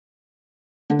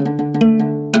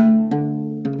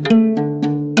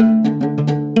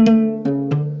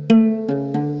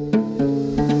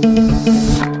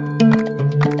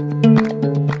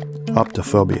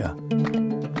Optophobia,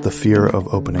 the fear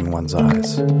of opening one's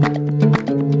eyes.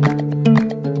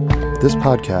 This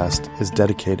podcast is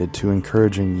dedicated to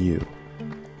encouraging you,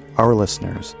 our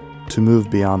listeners, to move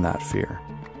beyond that fear,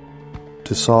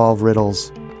 to solve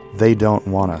riddles they don't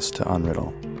want us to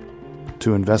unriddle,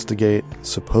 to investigate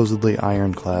supposedly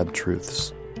ironclad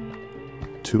truths,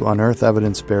 to unearth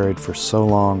evidence buried for so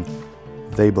long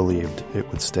they believed it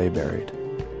would stay buried.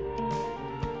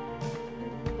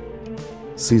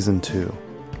 Season 2,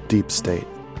 Deep State.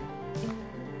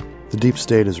 The deep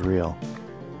state is real,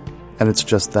 and it's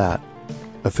just that,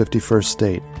 a 51st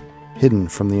state, hidden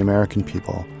from the American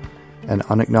people and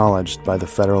unacknowledged by the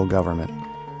federal government,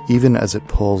 even as it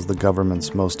pulls the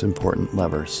government's most important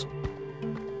levers.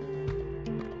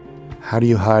 How do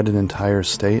you hide an entire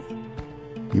state?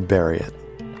 You bury it,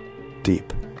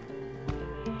 deep.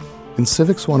 In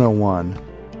Civics 101,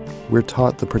 we're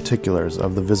taught the particulars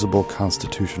of the visible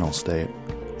constitutional state,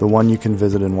 the one you can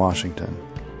visit in Washington,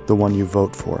 the one you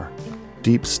vote for.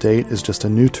 Deep state is just a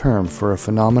new term for a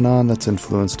phenomenon that's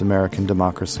influenced American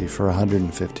democracy for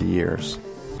 150 years.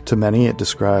 To many, it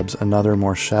describes another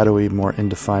more shadowy, more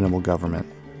indefinable government.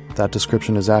 That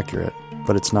description is accurate,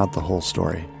 but it's not the whole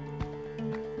story.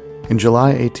 In July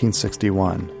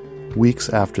 1861, weeks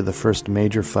after the first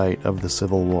major fight of the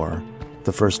Civil War,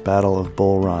 the First Battle of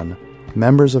Bull Run,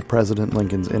 members of President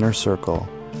Lincoln's inner circle,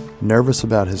 nervous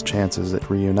about his chances at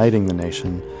reuniting the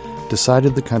nation,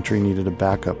 decided the country needed a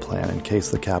backup plan in case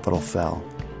the capital fell.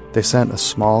 They sent a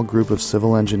small group of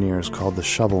civil engineers called the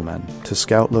Shovelmen to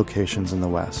scout locations in the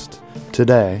West.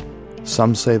 Today,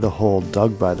 some say the hole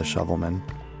dug by the Shovelmen,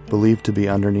 believed to be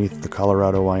underneath the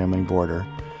Colorado-Wyoming border,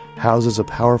 houses a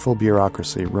powerful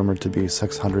bureaucracy rumored to be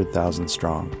 600,000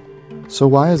 strong. So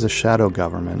why is a shadow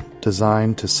government,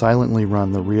 designed to silently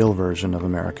run the real version of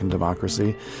American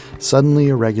democracy, suddenly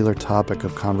a regular topic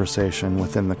of conversation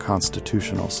within the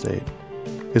constitutional state?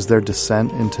 Is there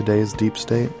dissent in today's deep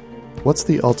state? What's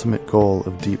the ultimate goal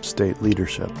of deep state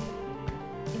leadership?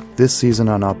 This season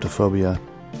on Optophobia,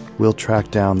 we'll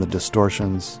track down the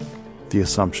distortions, the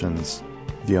assumptions,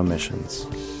 the omissions.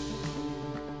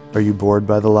 Are you bored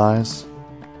by the lies?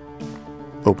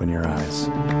 Open your eyes.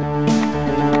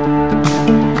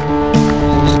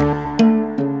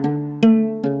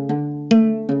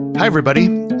 Hi, everybody.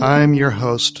 I'm your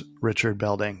host, Richard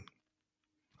Belding.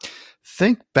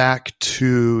 Think back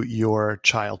to your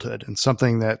childhood and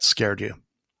something that scared you.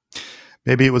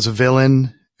 Maybe it was a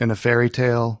villain in a fairy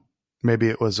tale. Maybe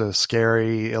it was a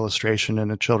scary illustration in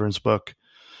a children's book,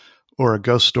 or a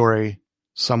ghost story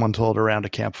someone told around a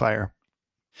campfire.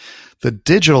 The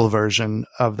digital version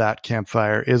of that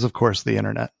campfire is, of course, the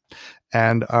internet.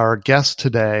 And our guest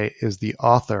today is the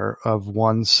author of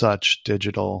one such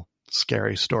digital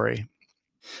scary story.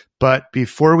 But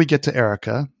before we get to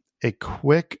Erica, a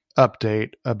quick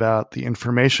update about the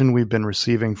information we've been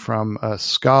receiving from a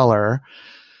scholar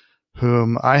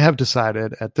whom I have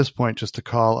decided at this point just to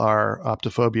call our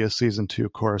Optophobia Season 2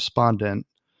 correspondent,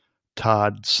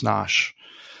 Todd Snosh.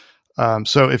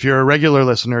 So if you're a regular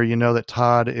listener, you know that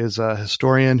Todd is a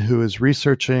historian who is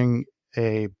researching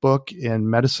a book in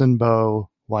Medicine Bow,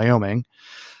 Wyoming,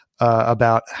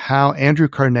 about how Andrew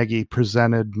Carnegie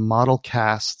presented model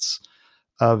casts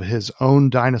of his own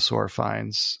dinosaur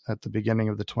finds at the beginning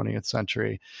of the 20th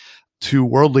century to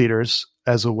world leaders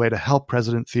as a way to help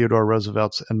President Theodore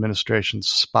Roosevelt's administration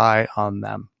spy on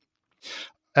them.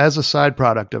 As a side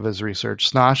product of his research,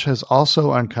 Snosh has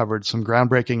also uncovered some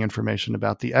groundbreaking information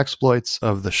about the exploits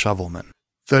of the Shovelmen.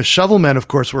 The Shovelmen, of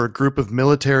course, were a group of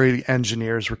military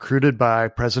engineers recruited by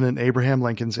President Abraham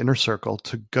Lincoln's inner circle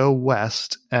to go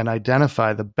west and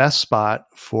identify the best spot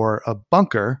for a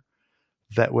bunker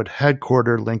that would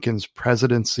headquarter Lincoln's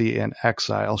presidency in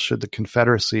exile should the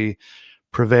Confederacy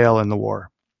prevail in the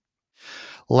war.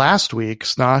 Last week,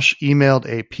 Snosh emailed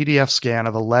a PDF scan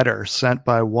of a letter sent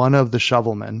by one of the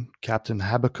Shovelmen, Captain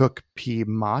Habakkuk P.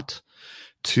 Mott,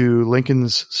 to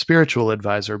Lincoln's spiritual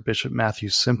advisor, Bishop Matthew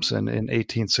Simpson, in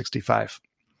 1865.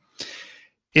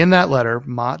 In that letter,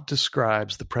 Mott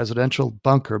describes the presidential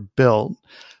bunker built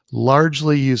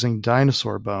largely using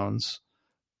dinosaur bones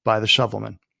by the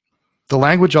Shovelmen. The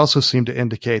language also seemed to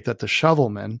indicate that the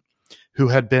Shovelmen, who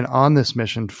had been on this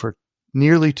mission for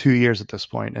nearly 2 years at this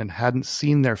point and hadn't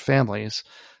seen their families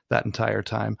that entire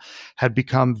time, had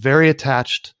become very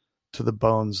attached to the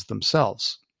bones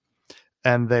themselves.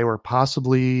 And they were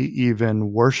possibly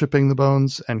even worshiping the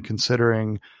bones and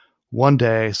considering one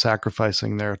day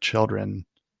sacrificing their children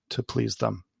to please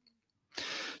them.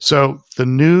 So the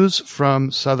news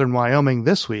from Southern Wyoming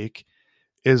this week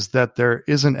is that there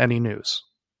isn't any news.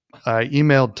 I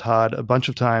emailed Todd a bunch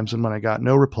of times, and when I got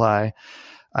no reply,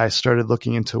 I started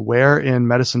looking into where in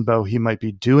Medicine Bow he might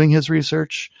be doing his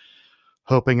research,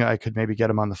 hoping I could maybe get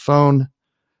him on the phone.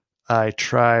 I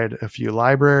tried a few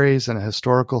libraries and a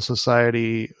historical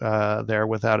society there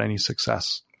without any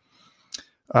success.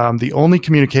 The only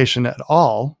communication at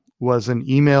all was an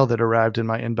email that arrived in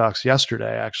my inbox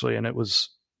yesterday, actually, and it was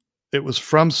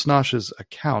from Snosh's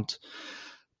account,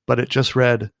 but it just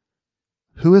read,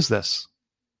 "Who is this?"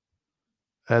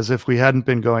 As if we hadn't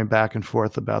been going back and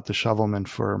forth about the Shovelman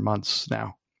for months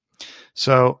now.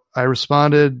 So I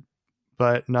responded,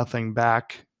 but nothing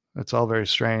back. It's all very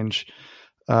strange.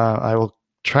 I will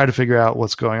try to figure out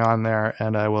what's going on there,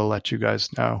 and I will let you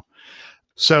guys know.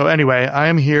 So anyway, I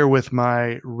am here with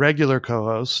my regular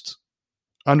co-host,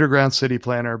 underground city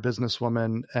planner,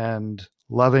 businesswoman, and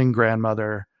loving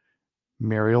grandmother,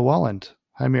 Muriel Walland.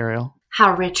 Hi, Muriel.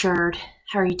 Hi, Richard.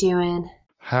 How are you doing?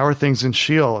 How are things in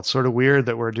Shield? It's sort of weird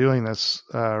that we're doing this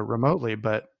remotely,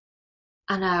 but...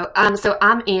 I know. So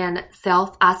I'm in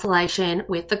self-isolation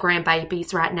with the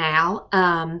grandbabies right now.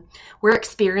 We're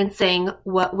experiencing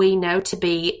what we know to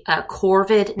be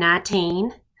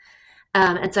COVID-19.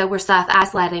 And so we're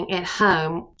self-isolating at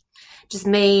home. Just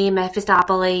me,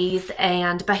 Mephistopheles,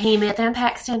 and Behemoth, and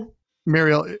Paxton.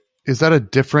 Muriel, is that a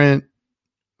different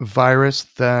virus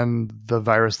than the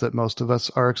virus that most of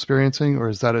us are experiencing, or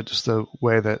is that just a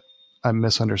way that I'm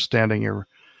misunderstanding your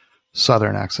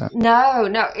Southern accent? No,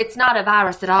 it's not a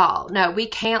virus at all. No, we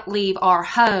can't leave our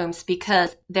homes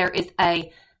because there is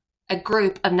a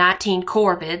group of 19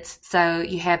 corvids. So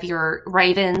you have your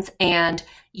ravens and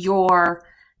your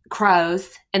crows,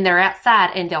 and they're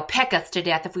outside, and they'll peck us to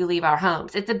death if we leave our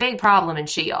homes. It's a big problem in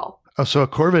Sheol. Oh, so a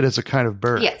corvid is a kind of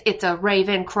bird. Yes, it's a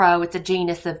raven crow. It's a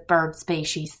genus of bird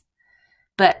species.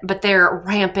 But they're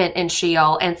rampant in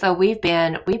Sheol, and so we've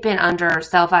been under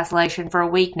self-isolation for a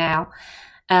week now.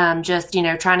 Just,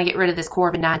 trying to get rid of this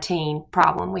COVID-19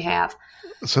 problem we have.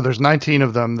 So there's 19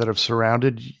 of them that have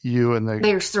surrounded you, and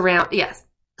they're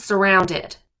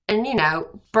surrounded.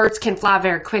 And, birds can fly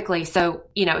very quickly. So,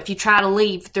 if you try to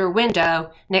leave through a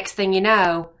window, next thing you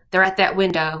know, they're at that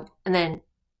window. And then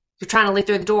you're trying to leave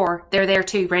through the door, they're there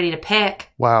too, ready to peck.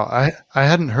 Wow. I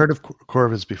hadn't heard of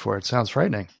corvids before. It sounds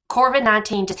frightening.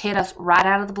 COVID-19 just hit us right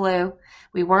out of the blue.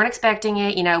 We weren't expecting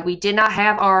it. We did not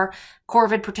have our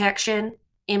corvid protection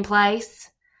in place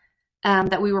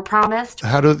that we were promised.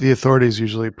 How do the authorities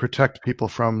usually protect people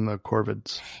from the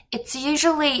corvids? It's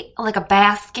usually like a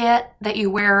basket that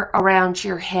you wear around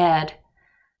your head.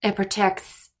 It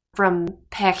protects from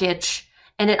peckage.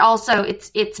 And it also,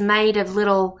 it's made of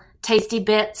little tasty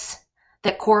bits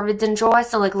that corvids enjoy,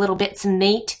 so like little bits of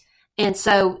meat. And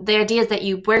so the idea is that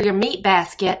you wear your meat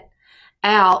basket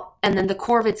out, and then the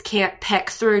corvids can't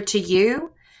peck through to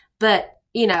you. But,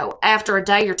 after a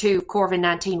day or two of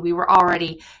COVID-19, we were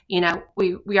already,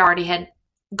 we already had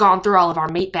gone through all of our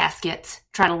meat baskets,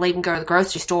 trying to leave and go to the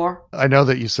grocery store. I know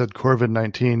that you said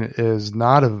COVID-19 is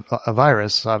not a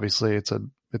virus. Obviously, it's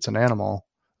an animal,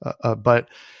 but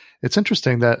it's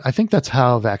interesting that I think that's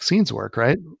how vaccines work,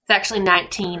 right? It's actually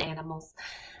 19 animals.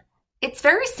 It's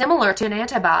very similar to an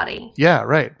antibody. Yeah,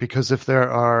 right. Because if there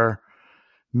are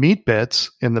meat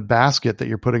bits in the basket that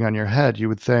you're putting on your head, you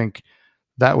would think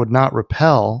that would not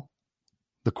repel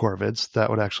the corvids. That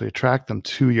would actually attract them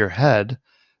to your head.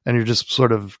 And you're just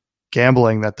sort of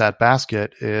gambling that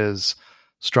basket is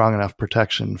strong enough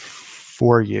protection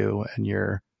for you and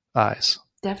your eyes.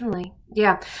 Definitely.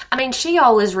 Yeah. I mean,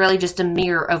 Sheol is really just a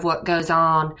mirror of what goes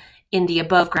on in the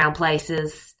above ground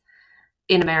places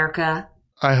in America.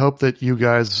 I hope that you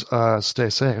guys stay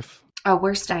safe. Oh,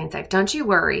 we're staying safe. Don't you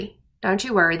worry.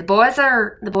 The boys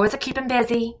are keeping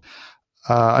busy.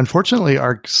 Unfortunately,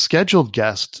 our scheduled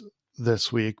guest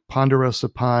this week, Ponderosa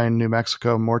Pine, New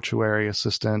Mexico mortuary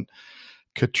assistant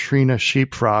Katrina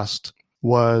Sheepfrost,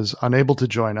 was unable to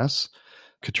join us.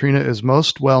 Katrina is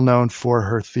most well known for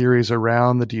her theories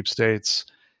around the deep state's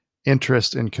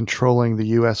interest in controlling the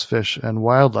U.S. Fish and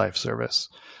Wildlife Service,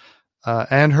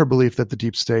 and her belief that the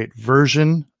deep state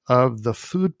version of the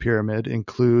food pyramid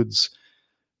includes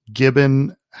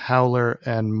gibbon, howler,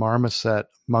 and marmoset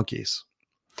monkeys.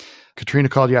 Katrina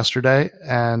called yesterday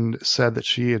and said that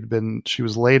she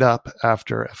was laid up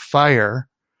after a fire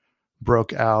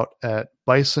broke out at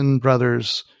Bison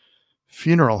Brothers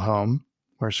Funeral Home,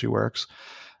 where she works,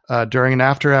 during an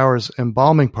after-hours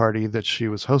embalming party that she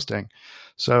was hosting.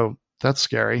 So that's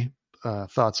scary.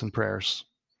 Thoughts and prayers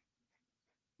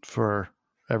for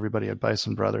everybody at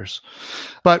Bison Brothers.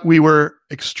 But we were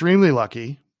extremely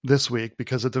lucky this week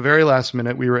because at the very last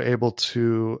minute, we were able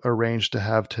to arrange to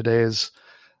have today's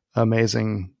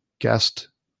amazing guest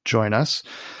join us.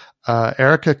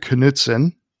 Erica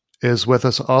Knudsen is with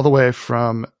us all the way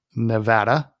from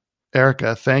Nevada.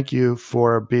 Erica, thank you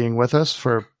for being with us,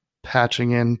 for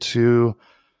patching into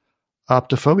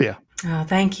Optophobia. Oh,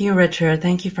 thank you, Richard.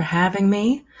 Thank you for having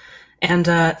me. And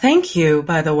thank you,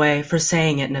 by the way, for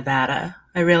saying it Nevada.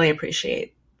 I really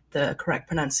appreciate the correct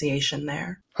pronunciation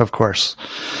there. Of course.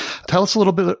 Tell us a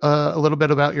little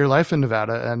bit about your life in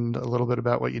Nevada and a little bit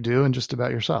about what you do and just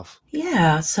about yourself.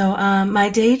 Yeah. So my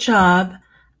day job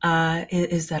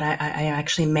is that I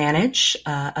actually manage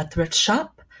a thrift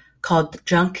shop called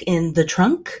Junk in the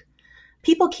Trunk.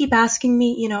 People keep asking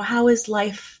me, how is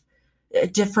life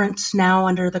different now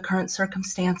under the current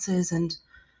circumstances? And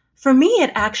for me,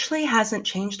 it actually hasn't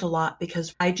changed a lot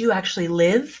because I do actually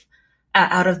live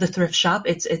out of the thrift shop.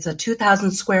 It's a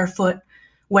 2,000 square foot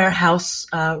warehouse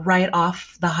right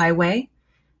off the highway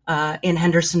in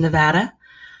Henderson, Nevada.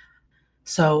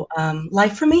 So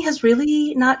life for me has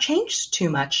really not changed too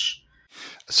much.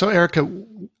 So Erica,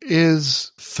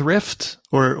 is thrift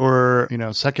or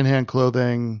secondhand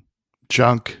clothing,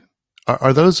 junk,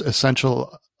 are those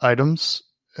essential items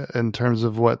in terms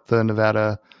of what the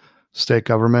Nevada state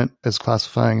government is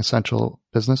classifying essential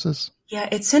businesses? Yeah,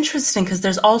 it's interesting because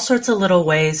there's all sorts of little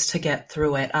ways to get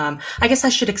through it. I guess I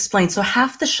should explain. So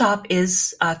half the shop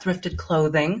is thrifted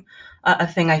clothing, a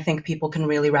thing I think people can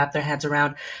really wrap their heads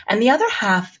around. And the other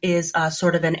half is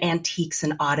sort of an antiques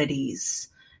and oddities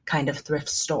kind of thrift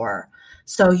store.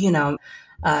 So,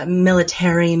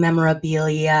 military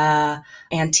memorabilia,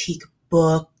 antique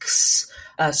books,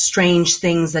 strange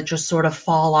things that just sort of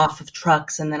fall off of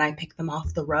trucks and then I pick them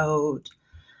off the road,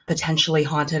 potentially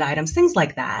haunted items, things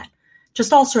like that.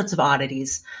 Just all sorts of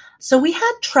oddities. So we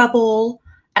had trouble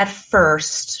at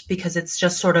first because it's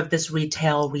just sort of this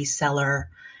retail reseller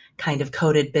kind of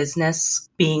coded business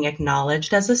being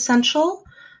acknowledged as essential.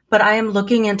 But I am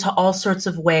looking into all sorts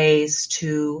of ways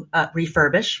to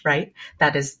refurbish, right?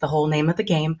 That is the whole name of the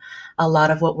game. A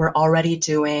lot of what we're already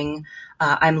doing.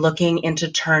 I'm looking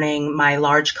into turning my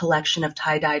large collection of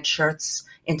tie-dyed shirts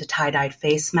into tie-dyed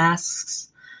face masks.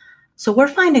 So we're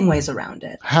finding ways around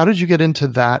it. How did you get into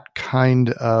that kind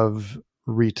of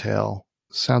retail?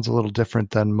 Sounds a little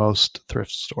different than most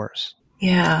thrift stores.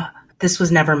 Yeah. This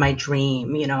was never my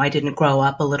dream. I didn't grow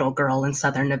up a little girl in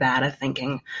Southern Nevada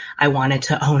thinking I wanted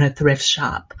to own a thrift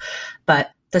shop.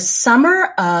 But the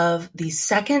summer of the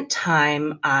second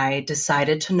time I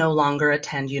decided to no longer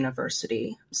attend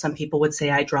university, some people would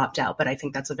say I dropped out, but I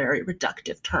think that's a very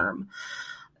reductive term.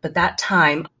 But that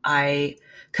time I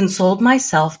consoled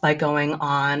myself by going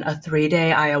on a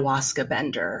 3-day ayahuasca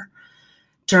bender,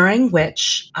 during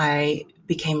which I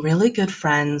became really good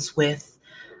friends with,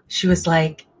 she was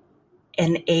like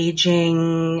an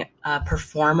aging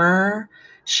performer.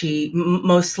 She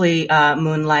mostly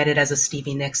moonlighted as a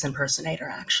Stevie Nicks impersonator,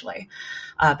 actually.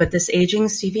 But this aging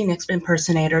Stevie Nicks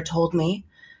impersonator told me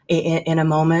in a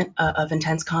moment of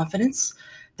intense confidence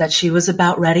that she was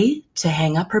about ready to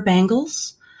hang up her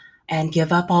bangles and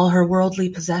give up all her worldly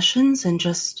possessions and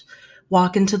just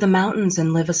walk into the mountains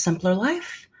and live a simpler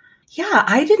life. Yeah,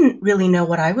 I didn't really know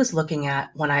what I was looking at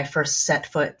when I first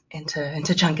set foot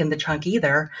into Junk in the Trunk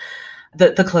either.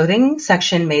 The clothing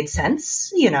section made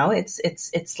sense.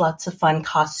 It's lots of fun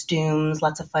costumes,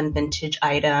 lots of fun vintage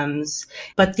items.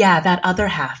 But yeah, that other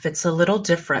half, it's a little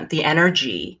different. The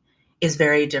energy is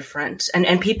very different.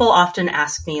 And people often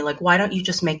ask me, like, why don't you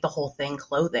just make the whole thing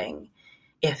clothing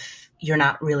if you're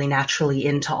not really naturally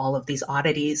into all of these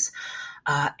oddities?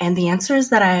 And the answer is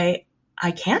that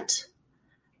I can't.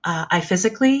 I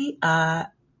physically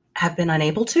have been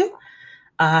unable to.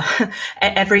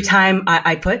 Every time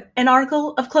I put an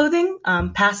article of clothing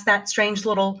past that strange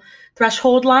little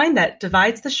threshold line that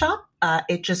divides the shop,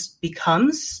 it just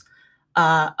becomes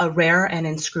a rare and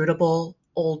inscrutable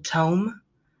old tome.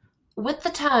 With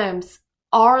the tomes,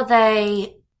 are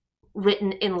they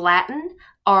written in Latin?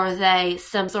 Are they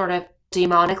some sort of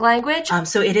demonic language?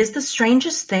 So it is the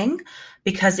strangest thing,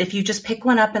 because if you just pick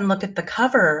one up and look at the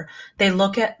cover, they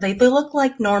look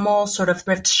like normal sort of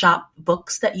thrift shop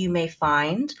books that you may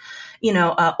find,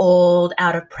 old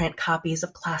out of print copies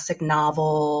of classic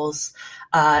novels,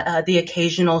 the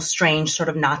occasional strange sort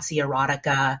of Nazi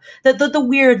erotica, the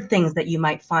weird things that you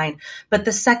might find. But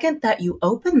the second that you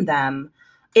open them,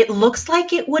 it looks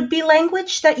like it would be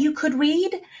language that you could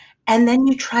read. And then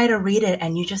you try to read it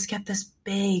and you just get this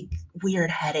big,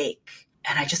 weird headache.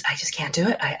 And I just can't do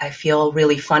it. I feel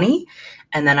really funny.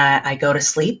 And then I go to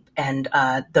sleep. And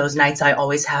those nights I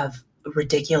always have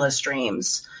ridiculous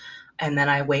dreams. And then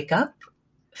I wake up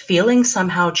feeling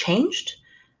somehow changed,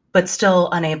 but still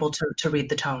unable to read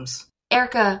the tones.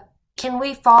 Erica, can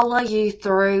we follow you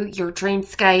through your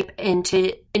dreamscape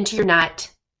into your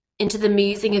night, into the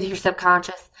musing of your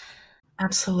subconscious?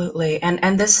 Absolutely.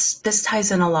 And this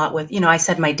ties in a lot with, I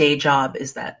said my day job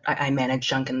is that I manage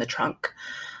junk in the trunk.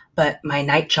 But my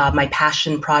night job, my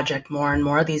passion project more and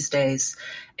more these days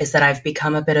is that I've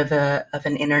become a bit of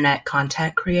an internet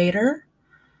content creator.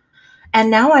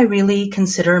 And now I really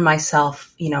consider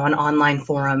myself, an online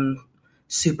forum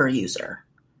super user.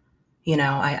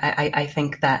 I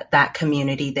think that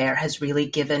community there has really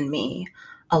given me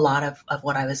a lot of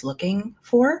what I was looking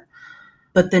for.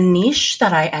 But the niche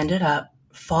that I ended up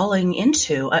falling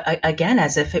into, again,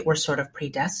 as if it were sort of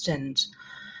predestined,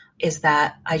 is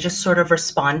that I just sort of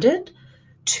responded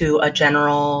to a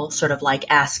general sort of like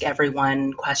ask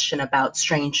everyone question about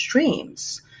strange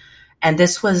dreams. And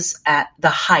this was at the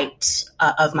height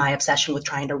of my obsession with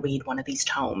trying to read one of these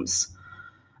tomes.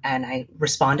 And I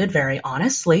responded very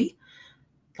honestly,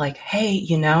 like, hey,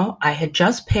 I had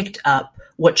just picked up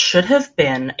what should have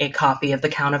been a copy of The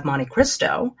Count of Monte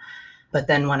Cristo. But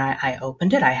then when I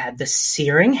opened it, I had this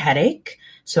searing headache.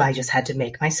 So I just had to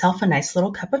make myself a nice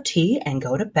little cup of tea and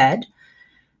go to bed.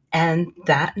 And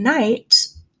that night,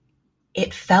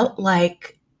 it felt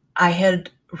like I had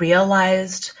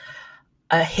realized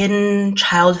a hidden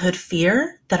childhood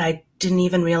fear that I didn't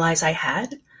even realize I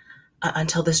had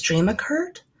until this dream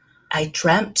occurred. I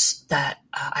dreamt that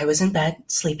I was in bed,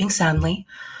 sleeping soundly,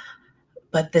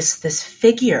 but this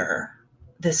figure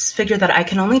that I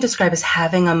can only describe as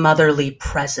having a motherly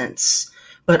presence,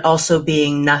 but also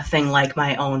being nothing like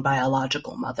my own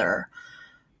biological mother,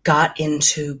 got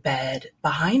into bed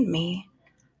behind me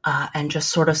and just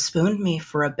sort of spooned me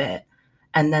for a bit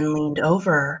and then leaned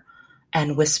over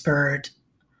and whispered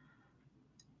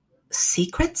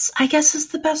secrets, I guess is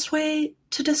the best way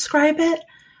to describe it.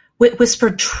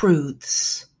 Whispered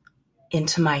truths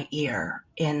into my ear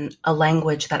in a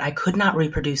language that I could not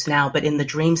reproduce now, but in the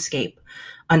dreamscape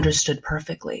understood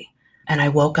perfectly. And I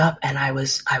woke up and I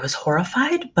was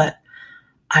horrified, but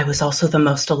I was also the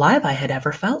most alive I had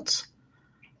ever felt.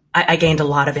 I gained a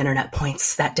lot of internet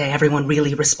points that day. Everyone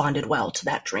really responded well to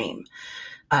that dream.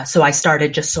 So I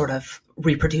started just sort of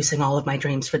reproducing all of my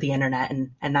dreams for the internet,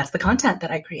 and that's the content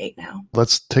that I create now.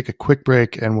 Let's take a quick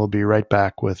break and we'll be right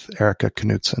back with Erica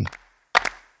Knudsen.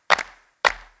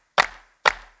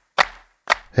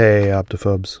 Hey,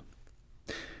 Optophobes.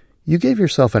 You gave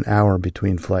yourself an hour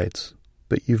between flights,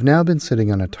 but you've now been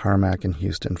sitting on a tarmac in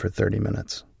Houston for 30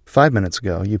 minutes. 5 minutes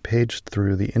ago, you paged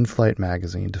through the in-flight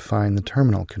magazine to find the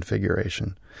terminal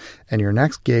configuration, and your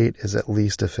next gate is at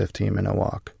least a 15-minute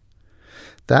walk.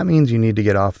 That means you need to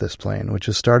get off this plane, which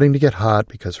is starting to get hot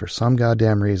because for some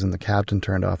goddamn reason the captain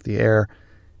turned off the air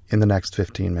in the next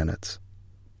 15 minutes.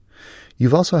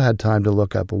 You've also had time to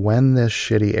look up when this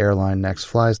shitty airline next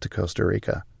flies to Costa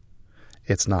Rica.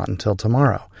 It's not until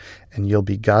tomorrow, and you'll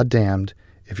be goddamned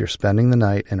if you're spending the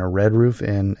night in a Red Roof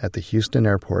Inn at the Houston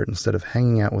airport instead of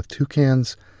hanging out with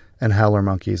toucans and howler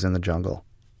monkeys in the jungle.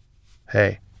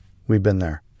 Hey, we've been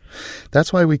there.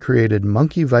 That's why we created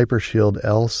Monkey Viper Shield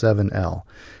L7L,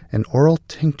 an oral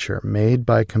tincture made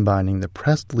by combining the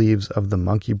pressed leaves of the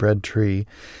monkey bread tree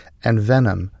and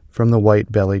venom from the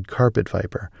white-bellied carpet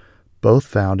viper, both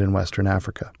found in Western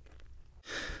Africa.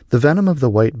 The venom of the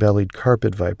white-bellied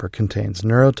carpet viper contains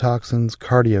neurotoxins,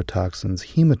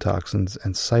 cardiotoxins, hemotoxins,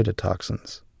 and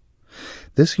cytotoxins.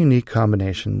 This unique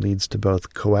combination leads to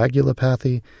both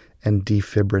coagulopathy and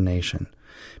defibrillation,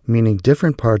 meaning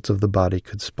different parts of the body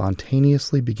could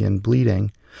spontaneously begin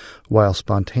bleeding, while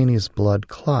spontaneous blood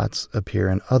clots appear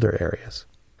in other areas.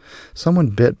 Someone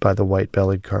bit by the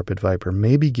white-bellied carpet viper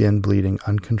may begin bleeding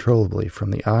uncontrollably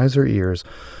from the eyes or ears,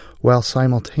 while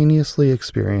simultaneously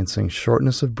experiencing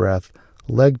shortness of breath,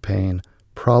 leg pain,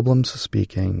 problems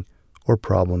speaking, or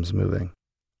problems moving.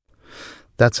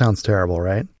 That sounds terrible,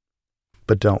 right?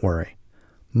 But don't worry.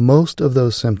 Most of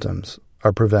those symptoms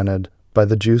are prevented by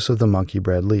the juice of the monkey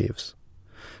bread leaves.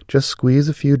 Just squeeze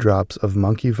a few drops of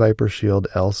Monkey Viper Shield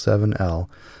L7L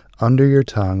under your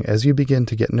tongue as you begin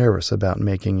to get nervous about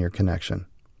making your connection.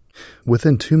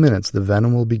 Within 2 minutes, the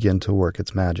venom will begin to work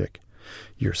its magic.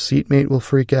 Your seatmate will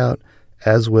freak out,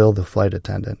 as will the flight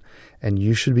attendant, and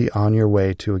you should be on your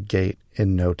way to a gate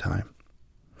in no time.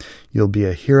 You'll be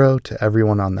a hero to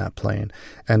everyone on that plane,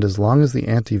 and as long as the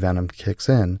anti-venom kicks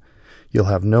in, you'll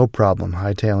have no problem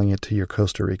hightailing it to your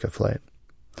Costa Rica flight.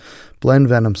 Blend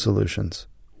Venom Solutions.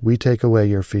 We take away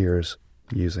your fears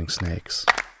using snakes.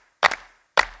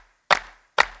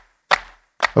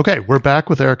 Okay, we're back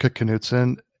with Erica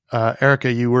Knudsen.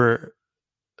 Erica, you were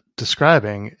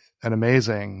describing an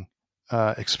amazing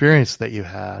experience that you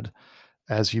had,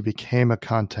 as you became a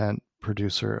content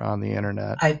producer on the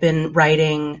internet? I've been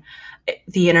writing,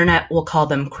 the internet will call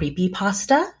them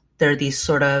creepypasta. They're these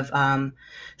sort of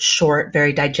short,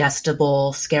 very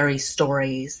digestible, scary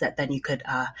stories that then you could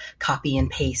copy and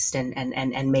paste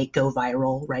and make go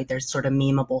viral, right? There's sort of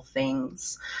memeable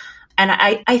things. And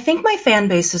I think my fan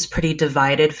base is pretty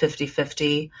divided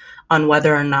 50-50 on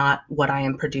whether or not what I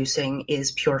am producing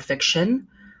is pure fiction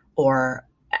or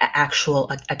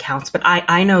actual accounts. But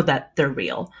I know that they're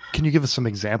real. Can you give us some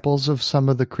examples of some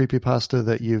of the creepypasta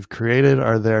that you've created?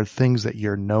 Are there things that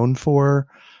you're known for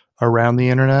around the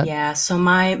internet? Yeah. So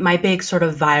my big sort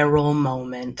of viral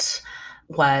moment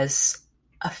was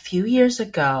a few years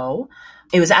ago.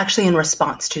 It was actually in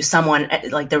response to someone,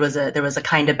 like there was a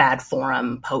kind of bad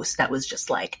forum post that was just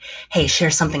like, hey,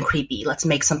 share something creepy. Let's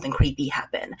make something creepy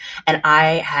happen. And I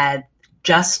had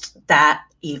just that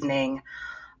evening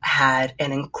had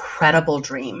an incredible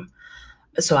dream.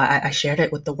 So I shared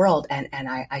it with the world, and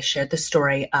I shared the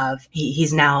story of,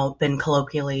 he's now been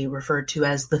colloquially referred to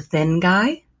as the thin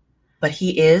guy, but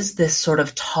he is this sort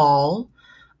of tall,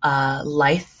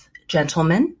 lithe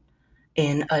gentleman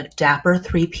in a dapper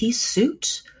 3-piece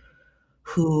suit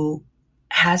who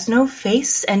has no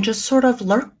face and just sort of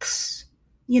lurks,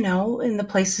 in the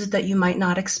places that you might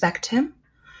not expect him.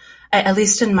 At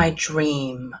least in my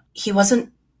dream, he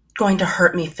wasn't going to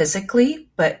hurt me physically,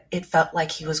 but it felt like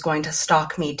he was going to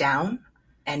stalk me down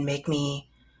and make me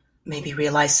maybe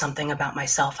realize something about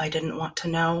myself I didn't want to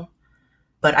know.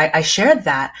 But I shared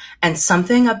that, and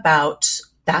something about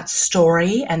that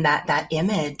story and that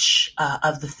image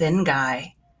of the thin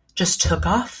guy just took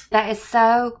off. That is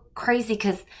so crazy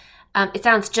because it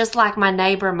sounds just like my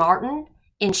neighbor Martin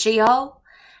in Sheol.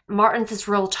 Martin's this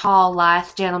real tall,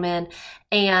 lithe gentleman,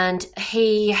 and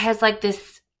he has like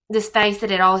this face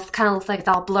that it always kind of looks like it's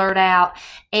all blurred out.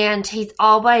 And he's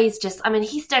always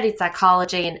he studied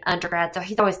psychology in undergrad, so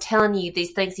he's always telling you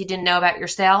these things you didn't know about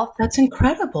yourself. That's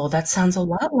incredible. That sounds a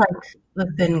lot like the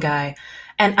thin guy.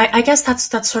 And I guess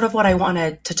that's sort of what I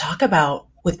wanted to talk about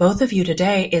with both of you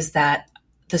today, is that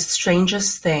the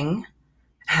strangest thing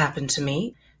happened to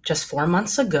me just 4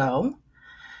 months ago.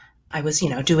 I was,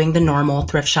 doing the normal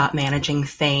thrift shop managing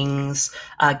things,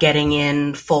 getting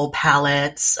in full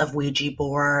pallets of Ouija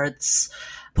boards,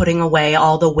 putting away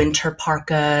all the winter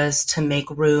parkas to make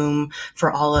room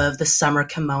for all of the summer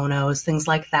kimonos, things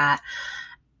like that.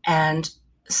 And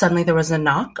suddenly there was a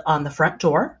knock on the front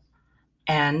door,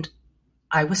 and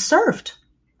I was served.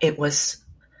 It was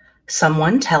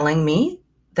someone telling me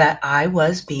that I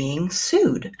was being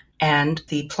sued, and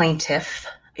the plaintiff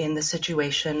in the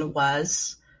situation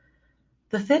was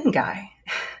the thin guy.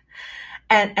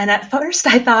 And at first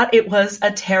I thought it was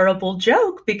a terrible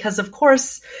joke because, of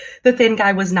course, the thin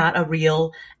guy was not a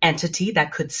real entity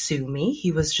that could sue me.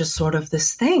 He was just sort of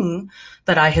this thing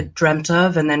that I had dreamt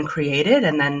of and then created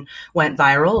and then went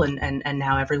viral, and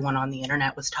now everyone on the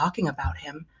internet was talking about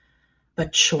him.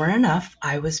 But sure enough,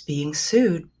 I was being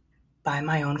sued by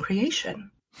my own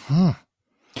creation.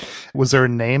 Was there a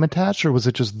name attached, or was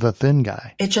it just the thin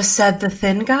guy? It just said the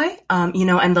thin guy,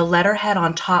 and the letterhead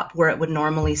on top where it would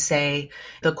normally say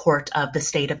the court of the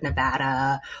state of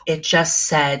Nevada, it just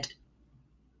said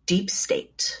deep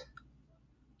state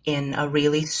in a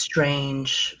really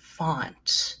strange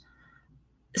font.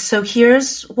 So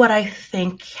here's what I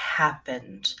think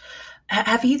happened.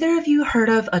 Have either of you heard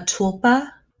of a tulpa?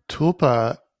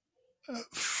 Tulpa,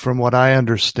 from what I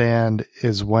understand,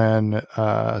 is when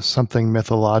something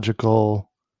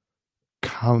mythological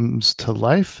comes to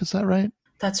life. Is that right?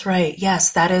 That's right.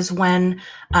 Yes, that is when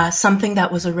something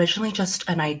that was originally just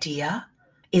an idea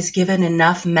is given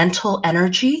enough mental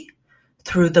energy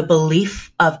through the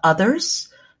belief of others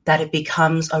that it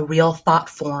becomes a real thought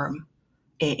form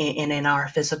in our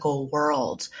physical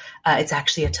world. It's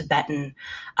actually a Tibetan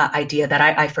idea that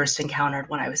I first encountered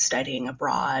when I was studying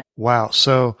abroad. Wow.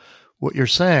 So what you're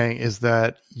saying is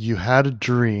that you had a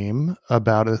dream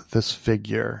about this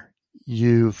figure.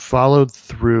 You followed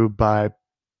through by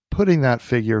putting that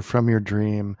figure from your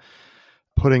dream,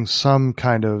 putting some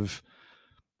kind of,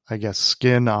 I guess,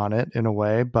 skin on it in a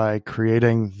way by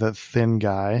creating the thin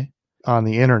guy on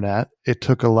the internet. It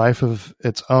took a life of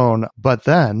its own, but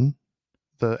then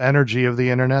the energy of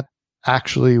the internet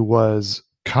actually was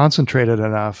concentrated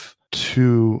enough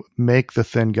to make the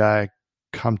thin guy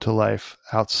come to life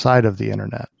outside of the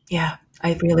internet. Yeah,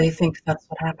 I really think that's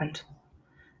what happened.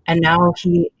 And now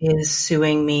he is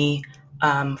suing me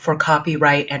for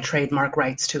copyright and trademark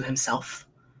rights to himself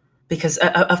because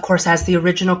of course, as the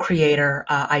original creator,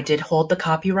 I did hold the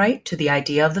copyright to the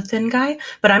idea of the thin guy,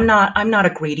 but I'm not a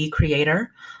greedy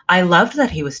creator. I loved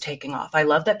that he was taking off. I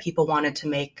loved that people wanted to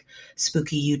make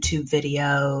spooky YouTube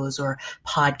videos or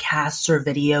podcasts or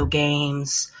video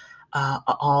games,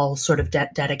 all sort of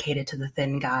dedicated to the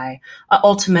thin guy.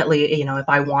 Ultimately, if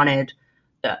I wanted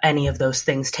any of those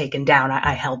things taken down,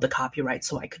 I held the copyright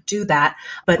so I could do that.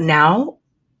 But now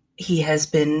he has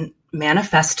been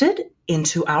manifested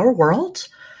into our world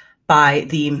by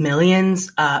the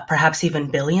millions, perhaps even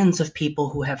billions of people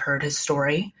who have heard his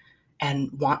story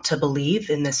and want to believe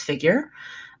in this figure.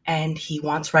 And he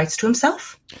wants rights to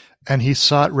himself. And he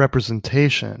sought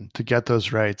representation to get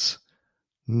those rights,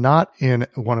 not in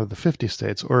one of the 50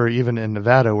 states or even in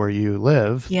Nevada where you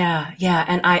live. Yeah.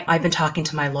 And I've been talking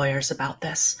to my lawyers about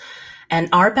this. And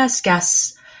our best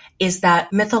guess is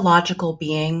that mythological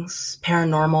beings,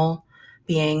 paranormal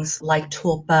beings like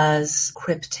tulpas,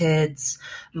 cryptids,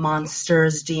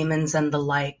 monsters, demons, and the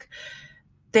like,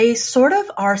 they sort of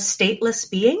are stateless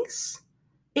beings.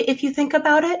 If you think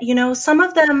about it, some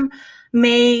of them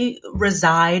may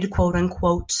reside, quote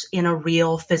unquote, in a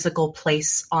real physical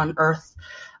place on Earth,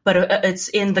 but it's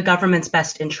in the government's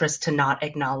best interest to not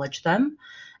acknowledge them.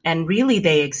 And really,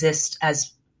 they exist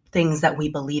as things that we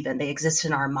believe in. They exist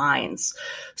in our minds.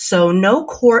 So no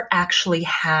court actually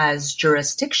has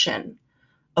jurisdiction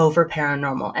over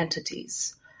paranormal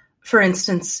entities. For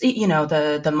instance,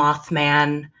 the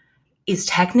Mothman is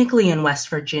technically in West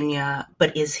Virginia,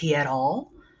 but is he at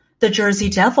all? The Jersey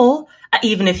Devil,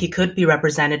 even if he could be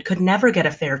represented, could never get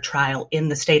a fair trial in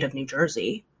the state of New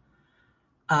Jersey.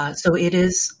 So it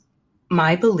is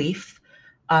my belief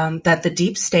that the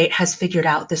deep state has figured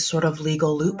out this sort of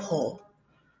legal loophole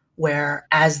where,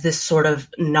 as this sort of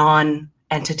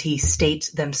non-entity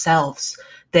state themselves,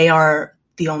 they are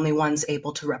the only ones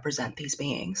able to represent these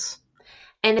beings.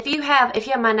 And if you have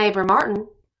my neighbor Martin,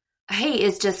 he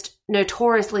is just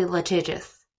notoriously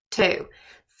litigious too.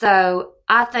 So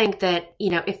I think that,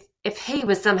 if he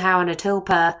was somehow in a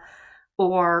tulpa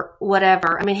or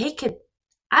whatever, I mean, he could,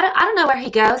 I don't know where he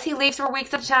goes. He leaves for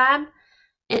weeks at a time.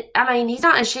 He's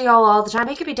not in Sheol all the time.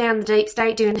 He could be down in the deep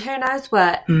state doing who knows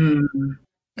what.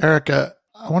 Erica,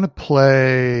 I want to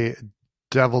play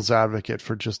devil's advocate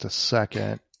for just a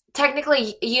second.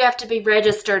 Technically, you have to be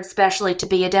registered specially to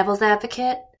be a devil's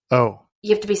advocate. Oh.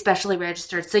 You have to be specially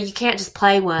registered, so you can't just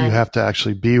play one. You have to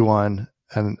actually be one,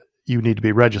 and you need to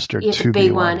be registered you have to be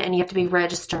one, and you have to be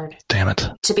registered. Damn it.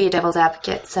 To be a devil's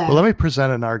advocate. So well, let me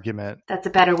present an argument. That's a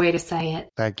better way to say it.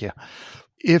 Thank you.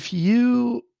 If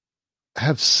you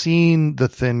have seen the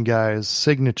thin guy's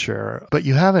signature, but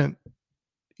you haven't,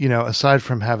 aside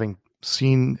from having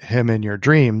seen him in your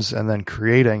dreams and then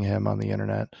creating him on the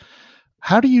internet,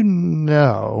 how do you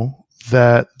know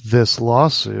that this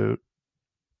lawsuit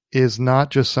is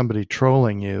not just somebody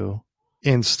trolling you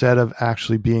instead of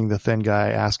actually being the thin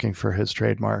guy asking for his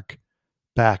trademark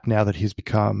back now that he's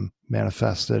become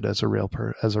manifested as a real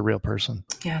person?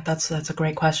 Yeah, that's a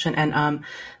great question. And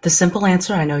the simple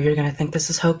answer, I know you're going to think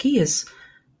this is hokey, is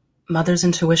mother's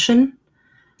intuition.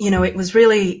 It was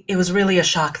really a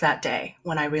shock that day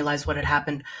when I realized what had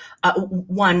happened.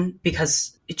 One,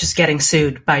 because just getting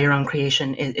sued by your own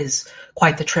creation is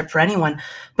quite the trip for anyone.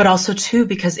 But also two,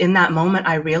 because in that moment,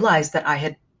 I realized that I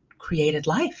had created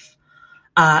life.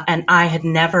 And I had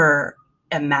never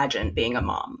imagined being a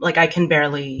mom. Like, I can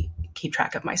barely keep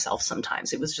track of myself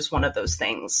sometimes. It was just one of those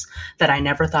things that I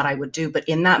never thought I would do. But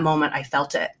in that moment, I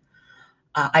felt it.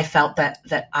 I felt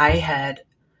that I had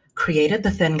created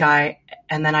the thin guy,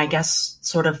 and then I guess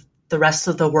sort of the rest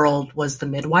of the world was the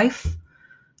midwife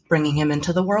bringing him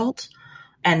into the world.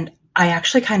 And I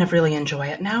actually kind of really enjoy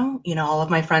it now. All of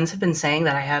my friends have been saying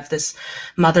that I have this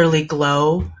motherly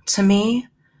glow to me.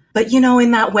 But,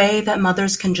 in that way that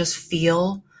mothers can just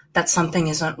feel that something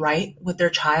isn't right with their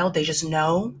child, they just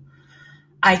know.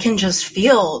 I can just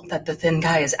feel that the thin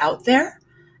guy is out there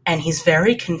and he's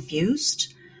very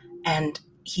confused and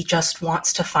he just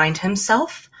wants to find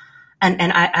himself.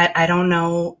 And I don't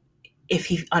know if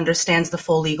he understands the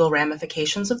full legal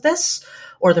ramifications of this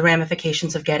or the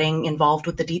ramifications of getting involved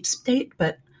with the deep state,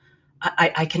 but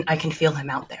I can feel him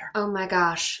out there. Oh my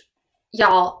gosh.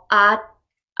 Y'all,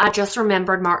 I just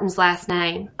remembered Martin's last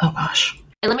name. Oh gosh.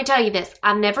 And let me tell you this.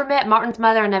 I've never met Martin's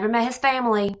mother. I never met his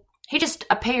family. He just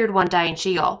appeared one day in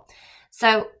Sheol.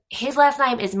 So his last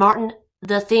name is Martin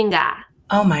the Thin Guy.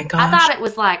 Oh my gosh. I thought it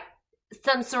was like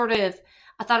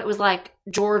I thought it was like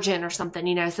Georgian or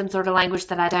something, some sort of language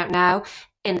that I don't know.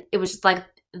 And it was just like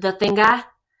the thin guy.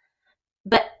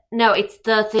 But no, it's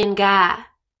the Thin Guy.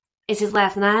 It's his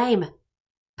last name.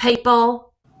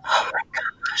 People. Oh my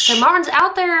gosh. So Martin's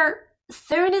out there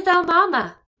Sue and his own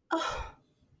mama.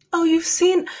 Oh, you've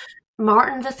seen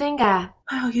Martin the Thin Guy.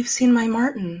 Oh, you've seen my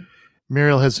Martin.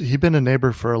 Muriel, has he been a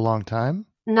neighbor for a long time?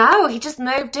 No, he just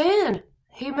moved in.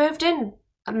 He moved in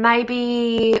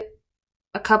maybe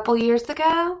a couple years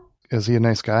ago. Is he a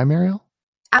nice guy, Muriel?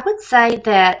 I would say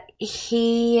that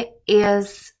he's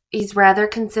rather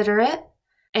considerate,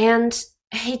 and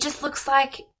he just looks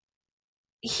like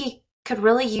he could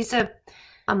really use a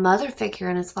mother figure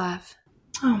in his life.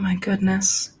 Oh my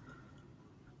goodness.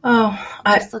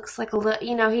 Just looks like a little,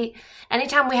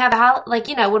 anytime we have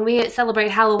when we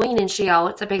celebrate Halloween in Sheol,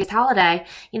 it's the biggest holiday.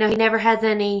 He never has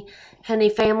any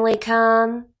family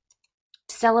come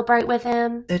to celebrate with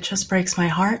him. It just breaks my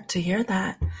heart to hear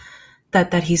that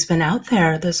he's been out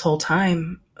there this whole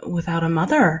time without a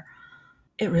mother.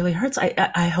 It really hurts.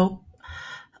 I hope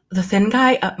the Thin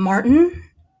Guy, Martin,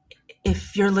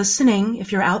 if you're listening,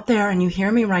 if you're out there and you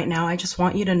hear me right now, I just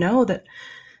want you to know that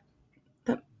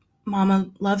Mama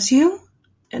loves you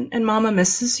and Mama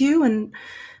misses you and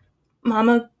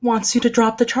Mama wants you to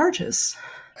drop the charges.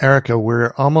 Erica,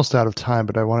 we're almost out of time,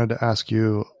 but I wanted to ask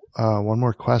you one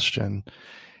more question.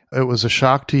 It was a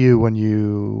shock to you when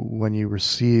you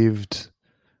received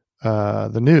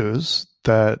the news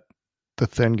that the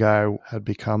Thin Guy had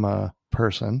become a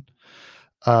person.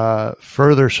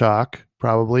 Further shock,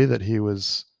 probably, that he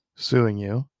was suing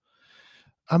you.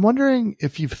 I'm wondering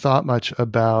if you've thought much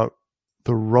about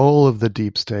the role of the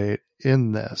deep state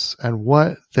in this and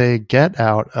what they get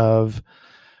out of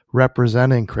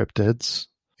representing cryptids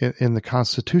in the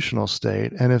constitutional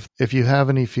state. And if you have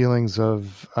any feelings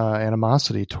of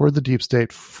animosity toward the deep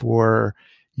state for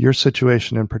your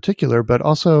situation in particular, but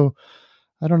also,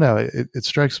 I don't know, it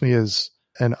strikes me as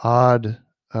an odd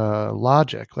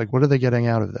logic. Like, what are they getting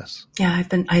out of this? Yeah,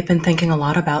 I've been thinking a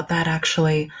lot about that,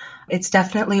 actually. It's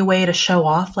definitely a way to show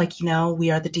off,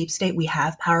 we are the deep state. We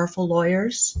have powerful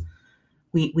lawyers.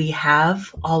 We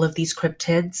have all of these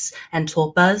cryptids and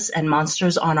tulpas and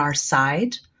monsters on our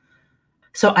side.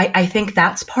 So I think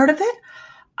that's part of it.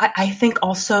 I think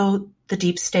also the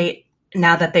deep state,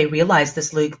 now that they realize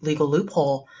this legal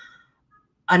loophole,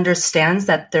 understands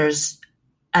that there's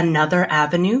another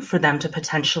avenue for them to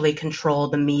potentially control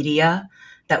the media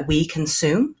that we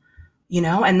consume,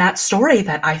 and that story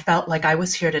that I felt like I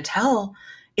was here to tell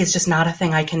is just not a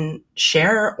thing I can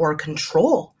share or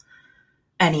control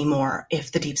anymore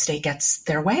if the deep state gets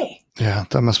their way. Yeah,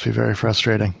 that must be very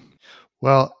frustrating.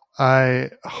 Well, I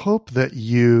hope that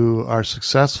you are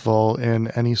successful in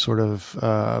any sort of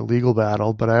legal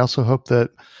battle, but I also hope that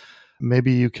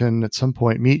maybe you can at some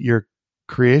point meet your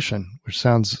creation, which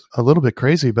sounds a little bit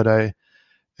crazy, but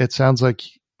it sounds like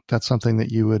that's something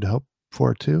that you would hope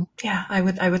for too. Yeah, I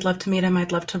would love to meet him.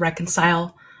 I'd love to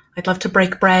reconcile. I'd love to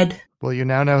break bread. Well, you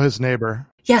now know his neighbor.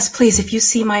 Yes, please. If you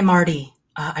see my Marty,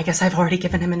 I guess I've already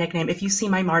given him a nickname. If you see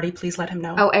my Marty, please let him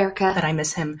know. Oh, Erica, that I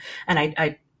miss him and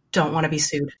I don't want to be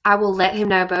sued. I will let him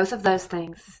know both of those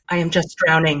things. I am just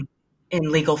drowning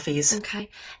in legal fees. Okay.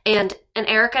 And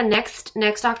Erica, next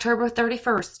October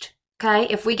 31st,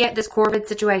 okay, if we get this Corvid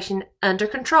situation under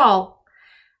control,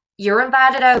 you're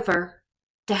invited over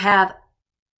to have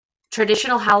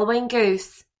traditional Halloween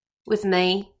goose with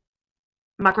me,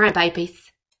 my grandbabies,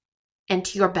 and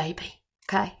to your baby.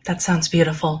 Okay? That sounds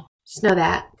beautiful. Just know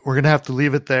that. We're going to have to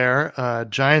leave it there.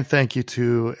 Giant thank you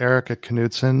to Erica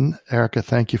Knudsen. Erica,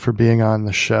 thank you for being on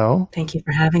the show. Thank you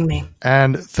for having me.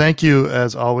 And thank you,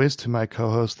 as always, to my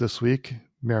co-host this week,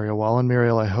 Muriel Wallen.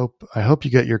 Muriel, I hope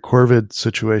you get your Corvid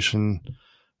situation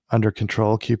under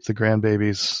control. Keep the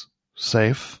grandbabies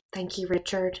safe. Thank you,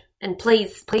 Richard. And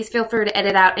please feel free to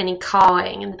edit out any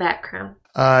cawing in the background.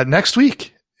 Next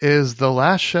week is the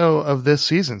last show of this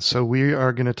season. So we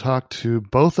are going to talk to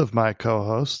both of my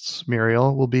co-hosts.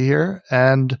 Muriel will be here,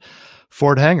 and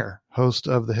Ford Hanger, host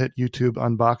of the hit YouTube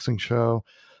unboxing show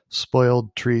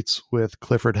Spoiled Treats with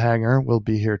Clifford Hanger, will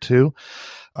be here too.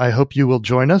 I hope you will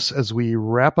join us as we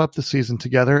wrap up the season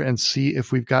together and see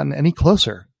if we've gotten any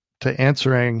closer to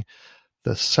answering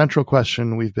the central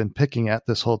question we've been picking at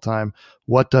this whole time.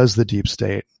 What does the deep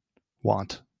state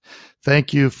want?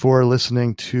 Thank you for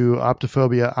listening to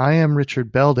Optophobia. I am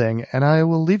Richard Belding, and I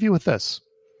will leave you with this.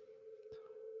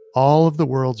 All of the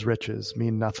world's riches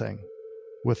mean nothing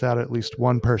without at least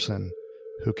one person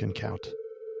who can count.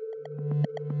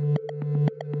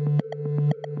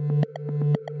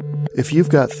 If you've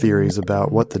got theories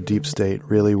about what the deep state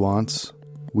really wants,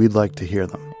 we'd like to hear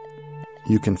them.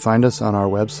 You can find us on our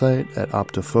website at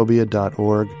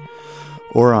optophobia.org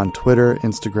or on Twitter,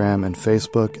 Instagram, and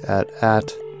Facebook at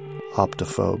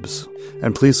Optophobes.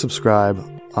 And please subscribe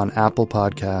on Apple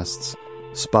Podcasts,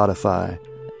 Spotify,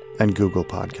 and Google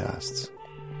Podcasts.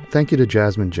 thank you to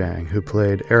Jasmine Jang, who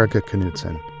played Erica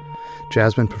Knudsen.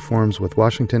 Jasmine performs with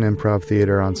Washington Improv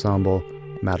Theater Ensemble,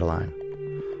 Madeline.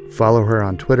 Follow her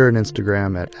on Twitter and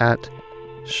Instagram at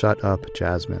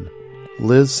 @ShutUpJasmine.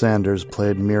 Liz Sanders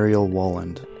played Muriel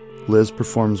Wolland. Liz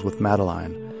performs with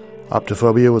Madeline.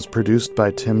 Optophobia was produced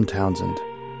by Tim Townsend.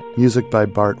 Music by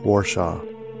Bart Warshaw.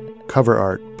 Cover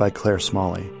art by Claire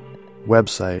Smalley.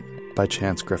 Website by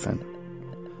Chance Griffin.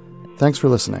 Thanks for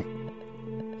listening.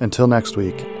 Until next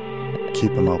week,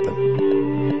 keep them open.